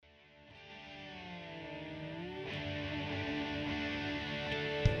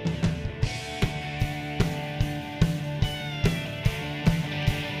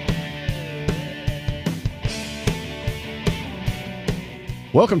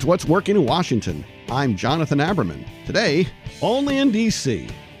Welcome to What's Working in Washington. I'm Jonathan Aberman. Today, only in D.C.,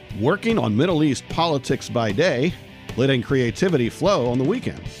 working on Middle East politics by day, letting creativity flow on the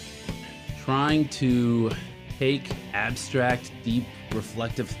weekend. Trying to take abstract, deep,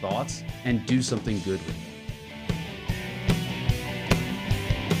 reflective thoughts and do something good with them.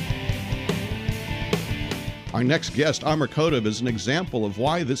 Our next guest, Amr Kotb, is an example of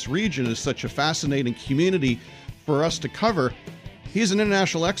why this region is such a fascinating community for us to cover. He's an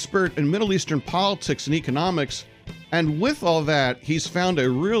international expert in Middle Eastern politics and economics, and with all that, he's found a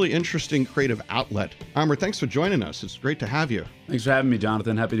really interesting creative outlet. Amr, thanks for joining us. It's great to have you. Thanks for having me,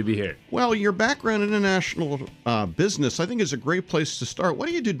 Jonathan. Happy to be here. Well, your background in international business, I think, is a great place to start. What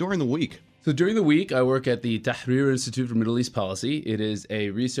do you do during the week? So during the week, I work at the Tahrir Institute for Middle East Policy. It is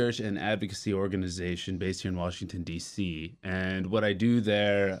a research and advocacy organization based here in Washington, D.C. And what I do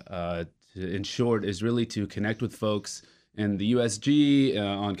there, in short, is really to connect with folks in the USG,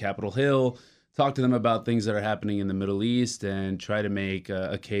 on Capitol Hill, talk to them about things that are happening in the Middle East, and try to make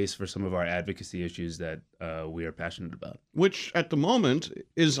a case for some of our advocacy issues that we are passionate about. Which, at the moment,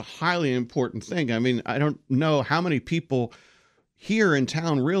 is a highly important thing. I mean, I don't know how many people here in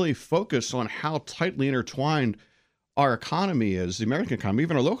town really focus on how tightly intertwined our economy is, the American economy,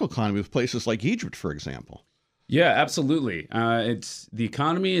 even our local economy, with places like Egypt, for example. Yeah, absolutely. It's the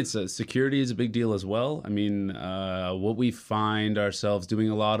economy. It's security is a big deal as well. I mean, what we find ourselves doing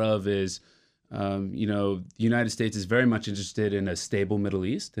a lot of is, the United States is very much interested in a stable Middle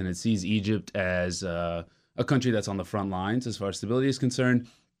East, and it sees Egypt as a country that's on the front lines as far as stability is concerned.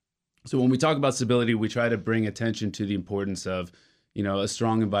 So when we talk about stability, we try to bring attention to the importance of, a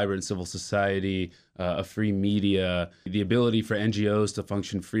strong and vibrant civil society, a free media, the ability for NGOs to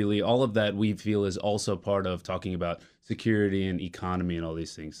function freely. All of that we feel is also part of talking about security and economy and all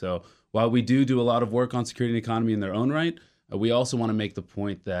these things. So while we do a lot of work on security and economy in their own right, we also want to make the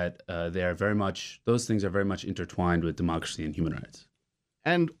point that those things are very much intertwined with democracy and human rights.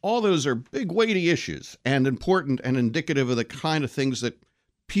 And all those are big, weighty issues and important and indicative of the kind of things that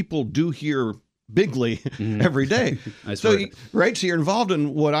people do here bigly every day. So you're involved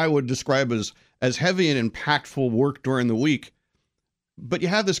in what I would describe as heavy and impactful work during the week, but you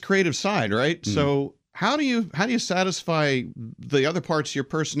have this creative side, right? So how do you satisfy the other parts of your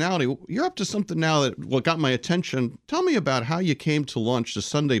personality? You're up to something now that got my attention. Tell me about how you came to launch the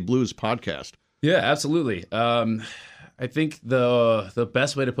Sunday Blues podcast. Yeah, absolutely. I think the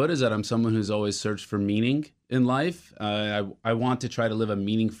best way to put it is that I'm someone who's always searched for meaning in life. I want to try to live a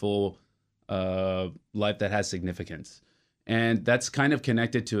meaningful life that has significance. And that's kind of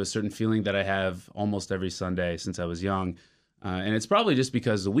connected to a certain feeling that I have almost every Sunday since I was young. And it's probably just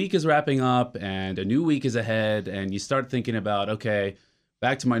because the week is wrapping up and a new week is ahead, and you start thinking about, okay,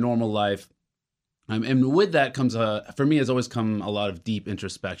 back to my normal life. And with that comes, for me, has always come a lot of deep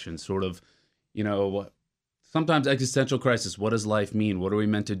introspection, sort of, sometimes existential crisis. What does life mean? What are we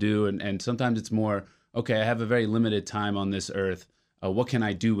meant to do? And sometimes it's more, okay, I have a very limited time on this earth. What can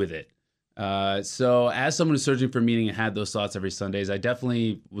I do with it? So as someone who's searching for meaning and had those thoughts every Sundays, I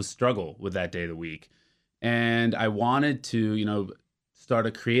definitely would struggle with that day of the week. And I wanted to, start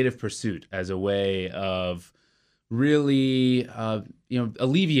a creative pursuit as a way of really,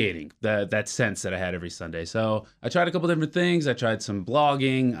 alleviating that sense that I had every Sunday. So I tried a couple different things. I tried some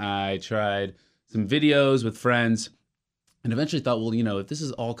blogging. I tried some videos with friends, and eventually thought, well, if this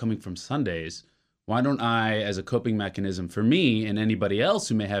is all coming from Sundays, why don't I, as a coping mechanism for me and anybody else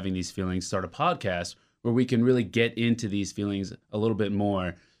who may be having these feelings, start a podcast where we can really get into these feelings a little bit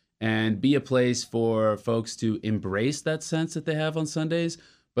more and be a place for folks to embrace that sense that they have on Sundays,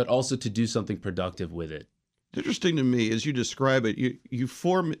 but also to do something productive with it. It's interesting to me, as you describe it, you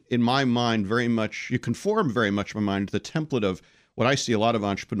form in my mind you conform very much in my mind to the template of what I see a lot of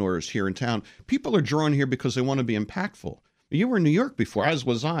entrepreneurs here in town. People are drawn here because they want to be impactful. You were in New York before, as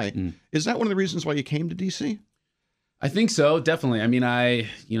was I. Is that one of the reasons why you came to D.C.? I think so, definitely. I mean,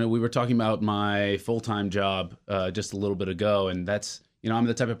 we were talking about my full-time job just a little bit ago, and that's, I'm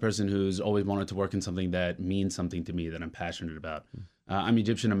the type of person who's always wanted to work in something that means something to me, that I'm passionate about. I'm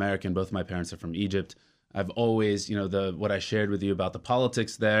Egyptian American. Both of my parents are from Egypt. I've always, what I shared with you about the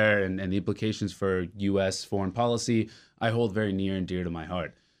politics there and the implications for U.S. foreign policy, I hold very near and dear to my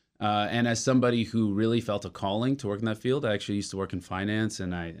heart. And as somebody who really felt a calling to work in that field, I actually used to work in finance,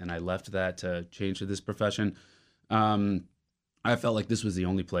 and I left that to change to this profession. I felt like this was the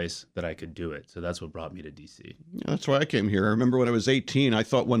only place that I could do it. So that's what brought me to D.C. Yeah, that's why I came here. I remember when I was 18, I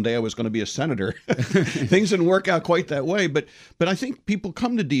thought one day I was going to be a senator. Things didn't work out quite that way. But I think people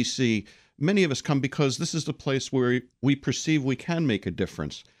come to D.C., many of us come because this is the place where we perceive we can make a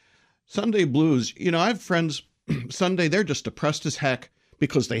difference. Sunday Blues, I have friends, Sunday, they're just depressed as heck.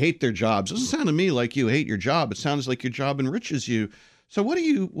 because they hate their jobs. It doesn't sound to me like you hate your job. It sounds like your job enriches you. So what do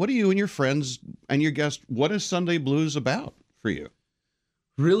you and your friends and your guests, what is Sunday Blues about for you?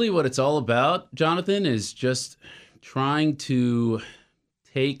 Really what it's all about, Jonathan, is just trying to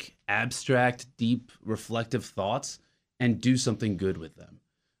take abstract, deep, reflective thoughts and do something good with them.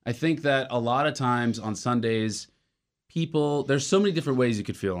 I think that a lot of times on Sundays, there's so many different ways you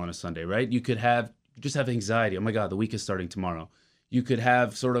could feel on a Sunday, right? You could just have anxiety. Oh my God, the week is starting tomorrow. You could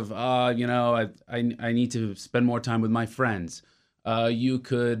have sort of, I need to spend more time with my friends. You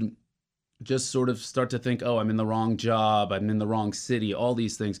could just sort of start to think, oh, I'm in the wrong job, I'm in the wrong city, all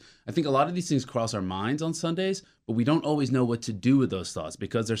these things. I think a lot of these things cross our minds on Sundays, but we don't always know what to do with those thoughts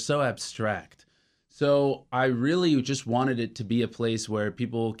because they're so abstract. So I really just wanted it to be a place where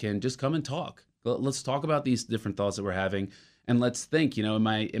people can just come and talk. Let's talk about these different thoughts that we're having, and let's think, am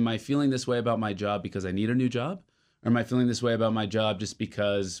I feeling this way about my job because I need a new job? Or am I feeling this way about my job just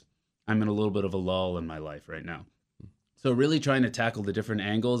because I'm in a little bit of a lull in my life right now? So really trying to tackle the different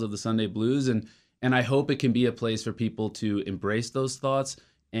angles of the Sunday Blues, and I hope it can be a place for people to embrace those thoughts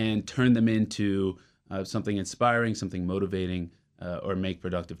and turn them into something inspiring, something motivating, or make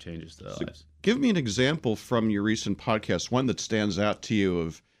productive changes to their lives. Give me an example from your recent podcast, one that stands out to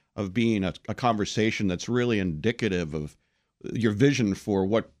you of being a conversation that's really indicative of your vision for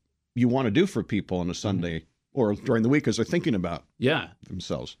what you want to do for people on a Sunday or during the week as they're thinking about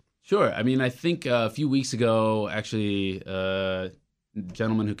themselves. Sure. I mean, I think a few weeks ago, actually, a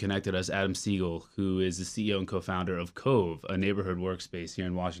gentleman who connected us, Adam Siegel, who is the CEO and co-founder of Cove, a neighborhood workspace here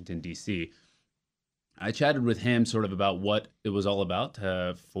in Washington, D.C. I chatted with him sort of about what it was all about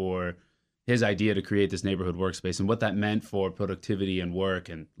for his idea to create this neighborhood workspace and what that meant for productivity and work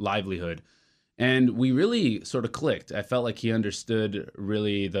and livelihood. And we really sort of clicked. I felt like he understood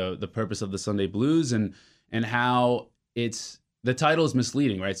really the purpose of the Sunday Blues and how the title is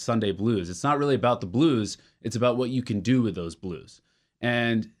misleading, right? Sunday Blues. It's not really about the blues. It's about what you can do with those blues.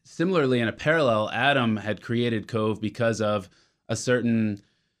 And similarly, in a parallel, Adam had created Cove because of a certain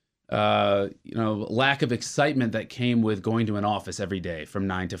lack of excitement that came with going to an office every day from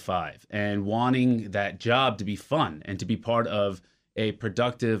 9 to 5 and wanting that job to be fun and to be part of a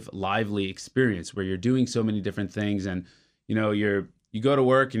productive, lively experience where you're doing so many different things and, you go to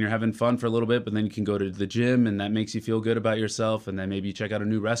work and you're having fun for a little bit, but then you can go to the gym and that makes you feel good about yourself. And then maybe you check out a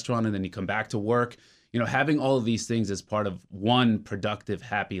new restaurant and then you come back to work. Having all of these things as part of one productive,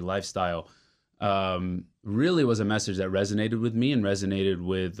 happy lifestyle really was a message that resonated with me and resonated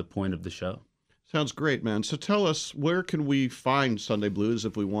with the point of the show. Sounds great, man. So tell us, where can we find Sunday Blues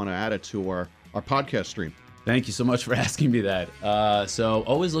if we want to add it to our podcast stream? Thank you so much for asking me that. So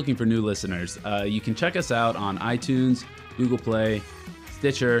always looking for new listeners. You can check us out on iTunes, Google Play,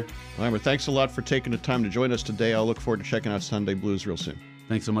 Stitcher. Well, thanks a lot for taking the time to join us today. I'll look forward to checking out Sunday Blues real soon.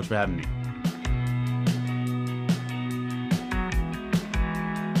 Thanks so much for having me.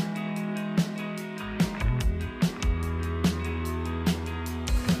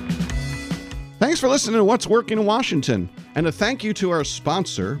 Thanks for listening to What's Working in Washington, and a thank you to our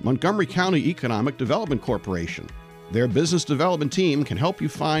sponsor, Montgomery County Economic Development Corporation. Their business development team can help you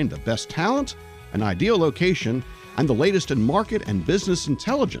find the best talent, an ideal location, and the latest in market and business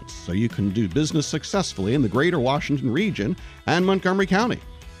intelligence so you can do business successfully in the greater Washington region and Montgomery County.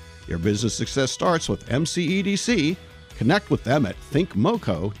 Your business success starts with MCEDC. Connect with them at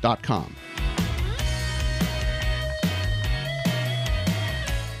thinkmoco.com.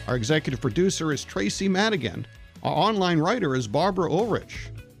 Our executive producer is Tracy Madigan. Our online writer is Barbara Ulrich.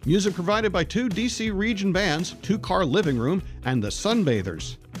 Music provided by 2 DC region bands, 2 Car Living Room, and the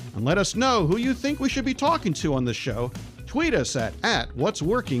Sunbathers. And let us know who you think we should be talking to on this show. Tweet us at What's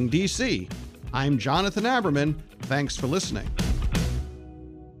Working DC. I'm Jonathan Aberman. Thanks for listening.